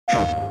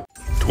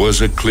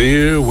'Twas a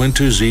clear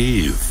winter's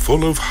eve,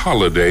 full of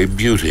holiday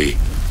beauty,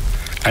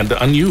 and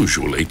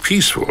unusually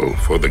peaceful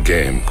for the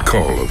game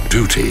Call of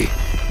Duty.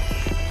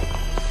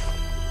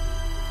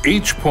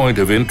 Each point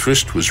of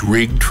interest was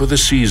rigged for the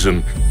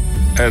season,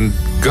 and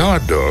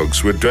guard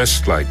dogs were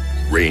dressed like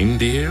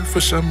reindeer for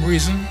some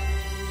reason.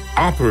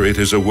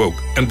 Operators awoke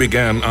and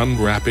began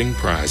unwrapping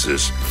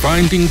prizes,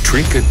 finding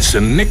trinkets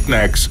and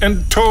knickknacks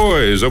and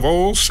toys of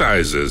all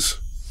sizes.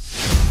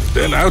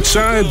 Then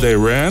outside they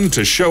ran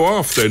to show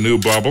off their new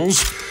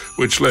baubles,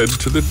 which led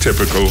to the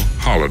typical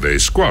holiday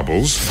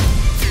squabbles.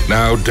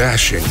 Now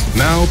dashing,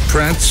 now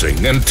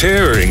prancing and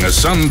tearing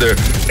asunder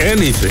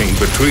anything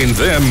between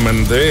them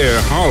and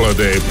their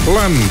holiday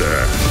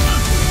plunder.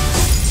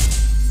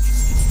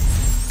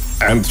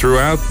 And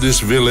throughout this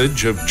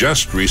village of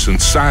just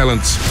recent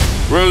silence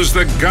rose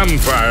the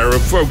gunfire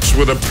of folks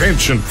with a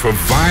penchant for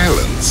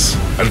violence,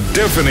 a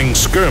deafening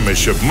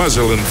skirmish of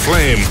muzzle and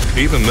flame.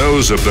 Even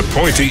those of the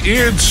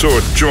pointy-eared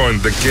sort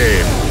joined the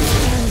game.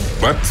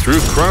 But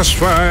through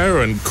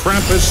crossfire and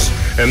Krampus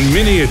and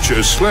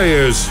miniature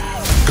slayers,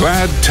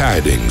 glad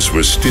tidings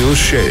were still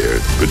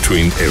shared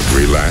between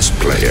every last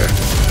player.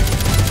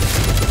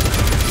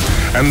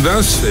 And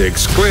thus they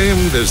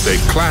exclaimed as they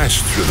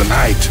clashed through the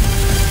night,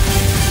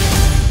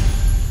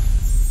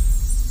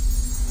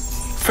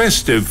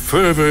 "Festive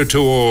fervor to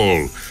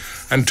all,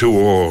 and to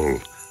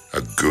all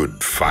a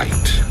good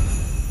fight."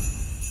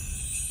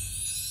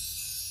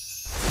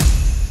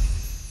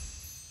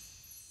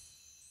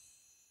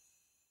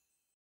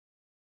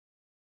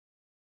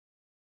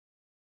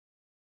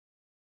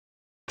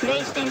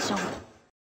 PlayStation